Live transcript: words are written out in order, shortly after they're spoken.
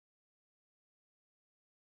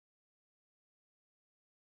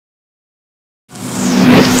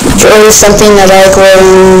is something I like when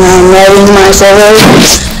I'm riding my four-wheeler,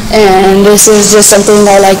 and this is just something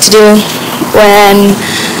I like to do when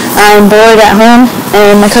I'm bored at home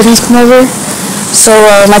and my cousins come over. So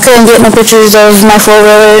I couldn't get no pictures of my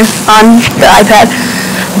four-wheeler on the iPad,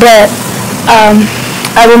 but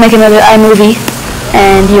I will make another iMovie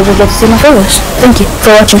and you will get to see my photos. Thank you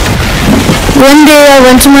for watching. One day I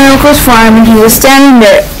went to my uncle's farm and he was standing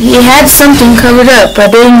there. He had something covered up.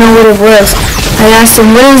 I didn't know what it was. I asked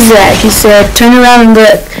him, "What is that?" He said, "Turn around and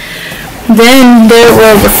look." Then there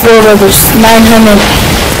were the four rivers, 900.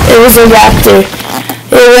 It was a raptor.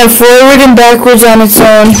 It went forward and backwards on its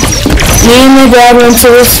own. Me and my dad went to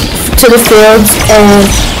the fields and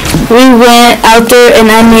we went out there and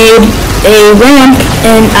I made a ramp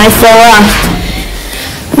and I fell off.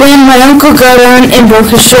 Then my uncle got on and broke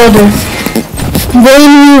his shoulder. Then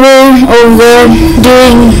we were over there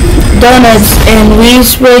doing donuts and we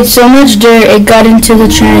sprayed so much dirt it got into the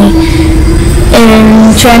tranny.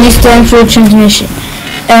 And tranny stands for transmission.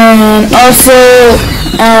 And also,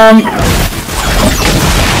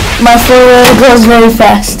 my four-wheeler goes very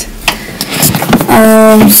fast.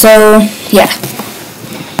 So, yeah.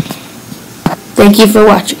 Thank you for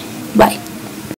watching. Bye.